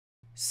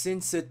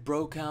Since it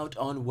broke out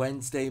on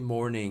Wednesday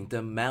morning,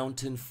 the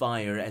mountain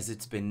fire, as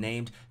it's been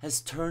named, has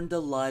turned the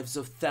lives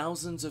of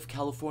thousands of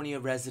California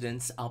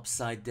residents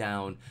upside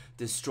down,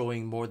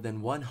 destroying more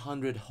than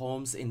 100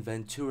 homes in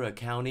Ventura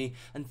County,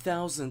 and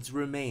thousands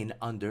remain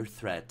under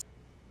threat.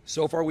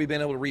 So far, we've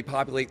been able to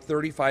repopulate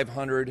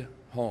 3,500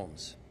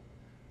 homes.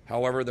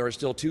 However, there are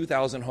still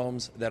 2,000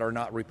 homes that are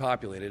not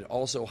repopulated.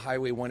 Also,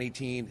 Highway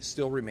 118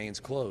 still remains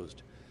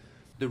closed.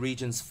 The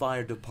region's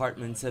fire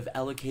departments have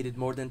allocated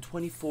more than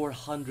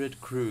 2,400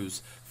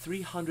 crews,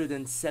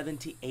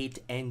 378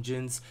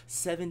 engines,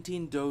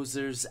 17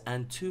 dozers,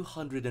 and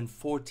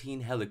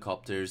 214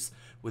 helicopters,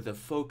 with a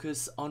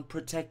focus on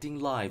protecting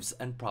lives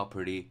and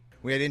property.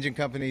 We had engine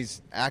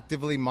companies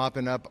actively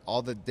mopping up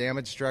all the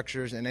damaged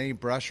structures and any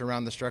brush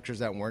around the structures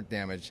that weren't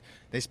damaged.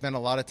 They spent a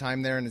lot of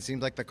time there, and it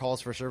seems like the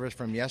calls for service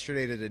from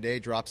yesterday to today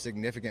dropped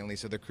significantly,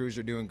 so the crews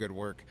are doing good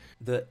work.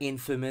 The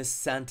infamous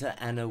Santa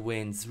Ana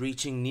winds,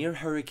 reaching near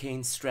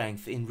hurricane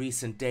strength in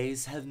recent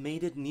days, have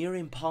made it near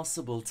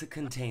impossible to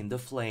contain the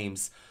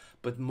flames.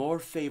 But more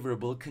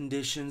favorable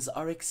conditions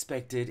are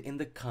expected in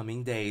the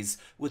coming days,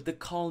 with the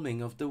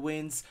calming of the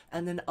winds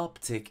and an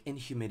uptick in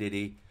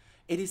humidity.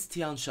 It is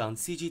Tianshan,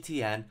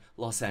 CGTN,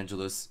 Los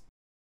Angeles.